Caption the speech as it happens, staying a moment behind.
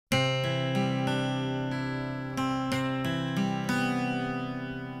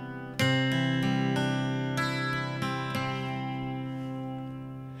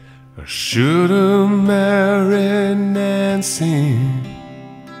I should've married Nancy.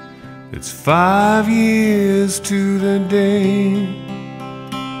 It's 5 years to the day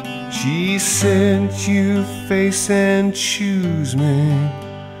she said you face and choose me.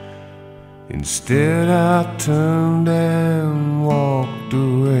 Instead I turned and walked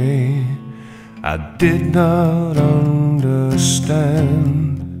away. I did not understand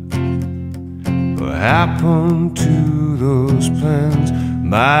what happened to those plans.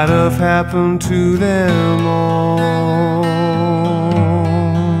 Might have happened to them all.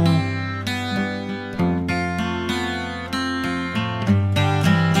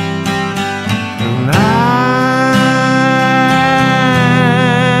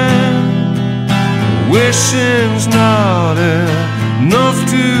 And wishing's not enough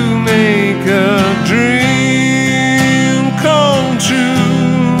to make a dream come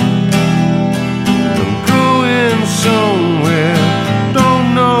true. I'm going somewhere, don't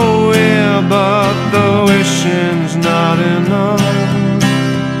know where, but the wishing's not enough.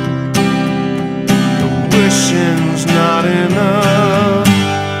 The wishing's not enough,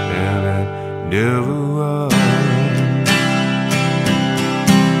 and it never was.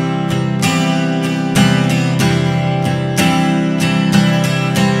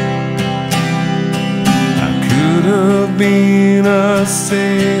 Been a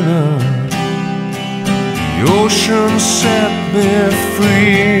sailor, the ocean set me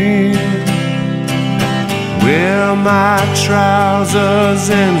free. Wear my trousers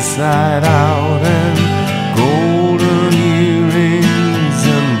inside out and golden earrings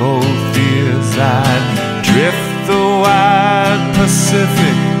in both ears. I'd drift the wide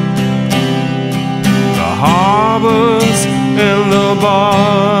Pacific, the harbors and the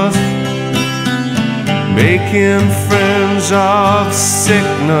bars, making friends of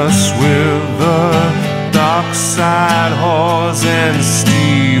sickness with the dockside whores and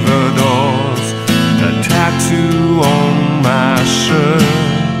stevedores. A tattoo on my shirt,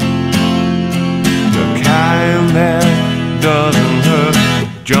 the kind that doesn't hurt.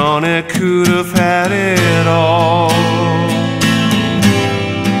 Johnny could have had it all.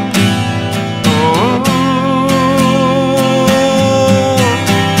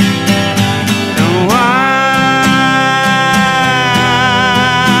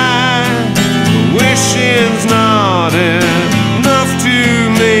 Wishing's not enough to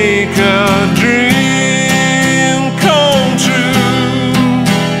make a dream come true.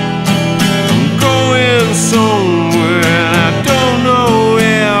 I'm going somewhere, I don't know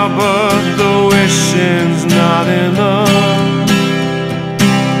where, but the wishing's not enough.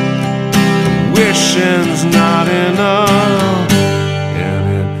 The wishing's not enough, and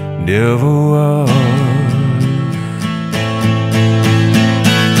it never was.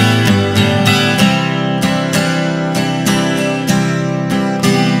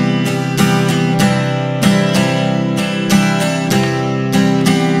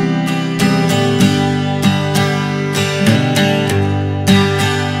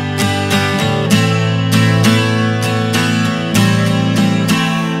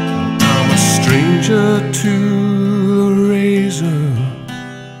 To the razor,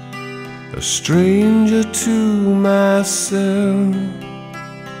 a stranger to myself.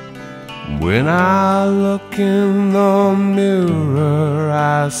 When I look in the mirror,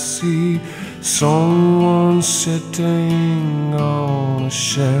 I see someone sitting on a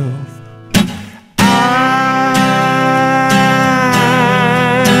shelf.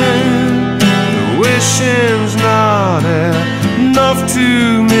 The wishing's not enough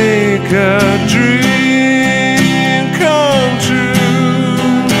to make a dream come true.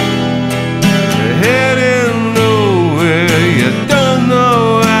 You're heading nowhere, you don't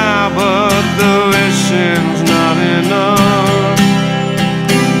know how, but the wishing's not enough.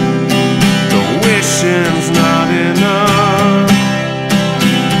 The wishing's not enough.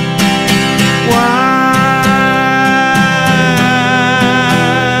 Why?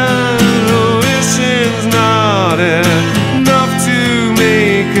 The wishing's not enough to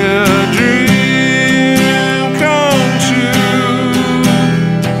make a dream come true.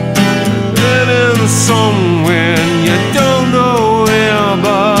 Living somewhere and you don't know where,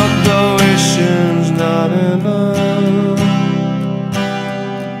 but the wishing's not enough.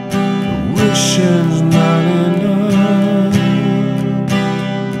 The wishing's not enough.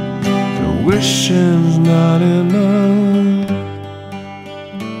 The wishing's not enough.